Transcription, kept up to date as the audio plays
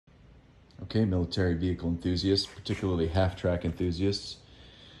Okay, military vehicle enthusiasts, particularly half-track enthusiasts.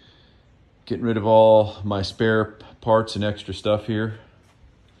 Getting rid of all my spare parts and extra stuff here.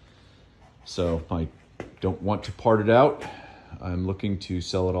 So I don't want to part it out. I'm looking to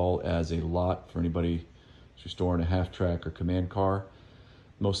sell it all as a lot for anybody who's storing a half-track or command car.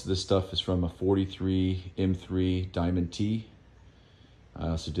 Most of this stuff is from a 43 M3 Diamond T. I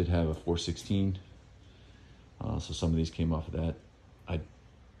also did have a 416. So some of these came off of that. I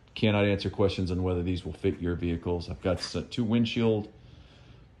cannot answer questions on whether these will fit your vehicles. I've got two windshield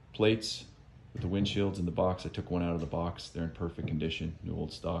plates with the windshields in the box. I took one out of the box. They're in perfect condition, new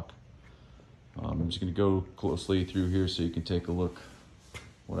old stock. I'm just gonna go closely through here so you can take a look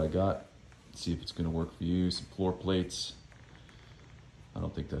what I got, see if it's gonna work for you. Some floor plates. I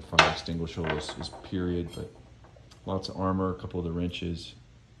don't think that fire extinguisher is period, but lots of armor, a couple of the wrenches,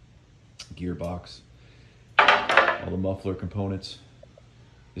 gearbox, all the muffler components.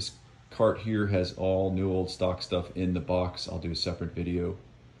 This cart here has all new old stock stuff in the box. I'll do a separate video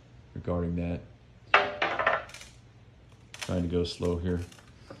regarding that. Trying to go slow here.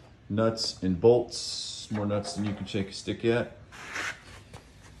 Nuts and bolts, more nuts than you can shake a stick at.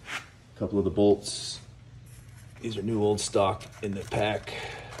 A couple of the bolts. These are new old stock in the pack.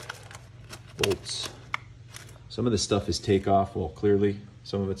 Bolts. Some of this stuff is takeoff, well, clearly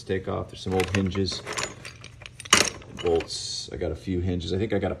some of it's takeoff. There's some old hinges. Bolts. I got a few hinges. I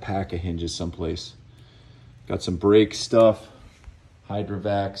think I got a pack of hinges someplace. Got some brake stuff,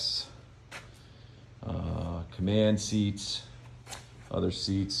 hydrovacs, command seats, other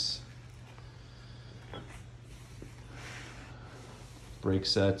seats, brake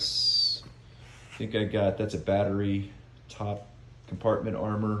sets. I think I got, that's a battery top compartment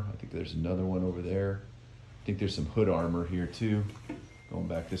armor. I think there's another one over there. I think there's some hood armor here too. Going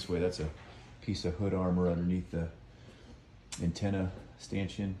back this way, that's a piece of hood armor underneath the antenna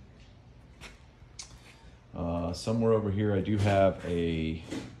stanchion. Somewhere over here I do have a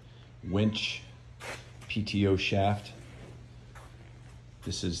winch PTO shaft.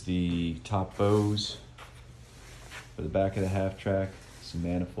 This is the top bows for the back of the half-track, some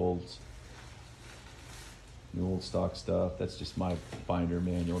manifolds, new old stock stuff. That's just my binder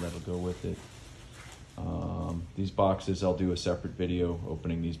manual that'll go with it. These boxes, I'll do a separate video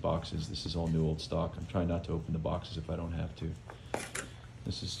opening these boxes. This is all new old stock. I'm trying not to open the boxes if I don't have to.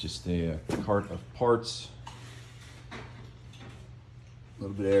 This is just a cart of parts. A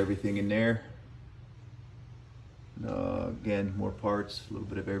little bit of everything in there. Again, more parts, a little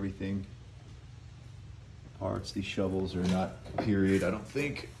bit of everything. Parts, these shovels are not period, I don't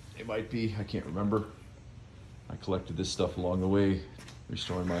think. They might be, I can't remember. I collected this stuff along the way,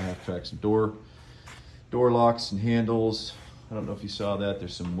 restoring my half-tracks and door locks and handles. I don't know if you saw that.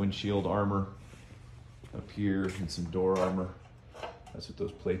 There's some windshield armor up here and some door armor. That's what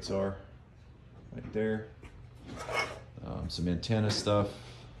those plates are right there. Some antenna stuff,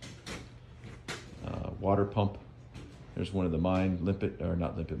 water pump. There's one of the mine, limpet, or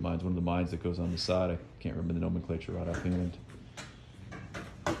not limpet mines, one of the mines that goes on the side. I can't remember the nomenclature right offhand.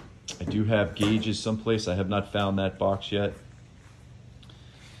 I do have gauges someplace. I have not found that box yet.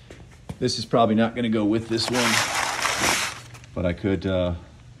 This is probably not going to go with this one, but I could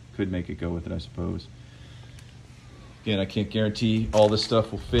make it go with it, I suppose. Again, I can't guarantee all this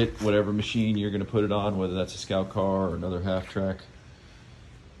stuff will fit whatever machine you're going to put it on, whether that's a Scout car or another half-track.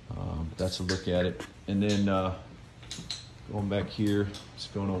 But that's a look at it. And then going back here,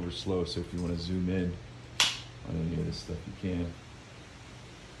 just going over slow, so if you want to zoom in on any of this stuff, you can.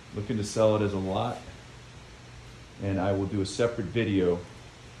 Looking to sell it as a lot, and I will do a separate video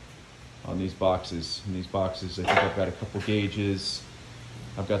on these boxes. In these boxes, I think I've got a couple gauges.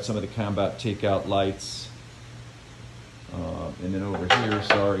 I've got some of the combat takeout lights. And then over here,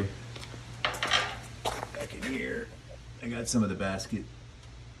 sorry, back in here, I got some of the basket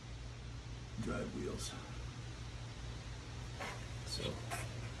drive wheels. So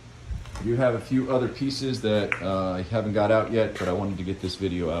I do have a few other pieces that I haven't got out yet, but I wanted to get this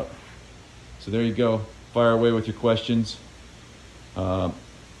video out. So there you go. Fire away with your questions.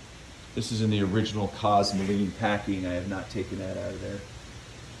 This is in the original Cosmoline packing. I have not taken that out of there.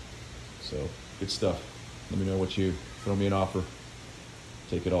 So good stuff. Let me know what you throw me an offer.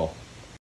 Take it all.